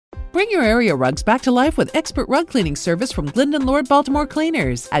Bring your area rugs back to life with expert rug cleaning service from Glyndon, Baltimore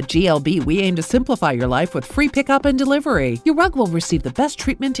Cleaners. At GLB, we aim to simplify your life with free pickup and delivery. Your rug will receive the best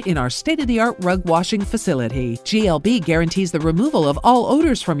treatment in our state-of-the-art rug washing facility. GLB guarantees the removal of all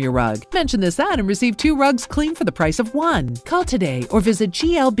odors from your rug. Mention this ad and receive 2 rugs clean for the price of 1. Call today or visit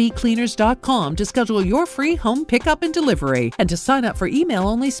glbcleaners.com to schedule your free home pickup and delivery and to sign up for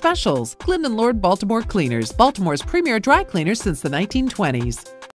email-only specials. Glyndon, Baltimore Cleaners, Baltimore's premier dry cleaner since the 1920s.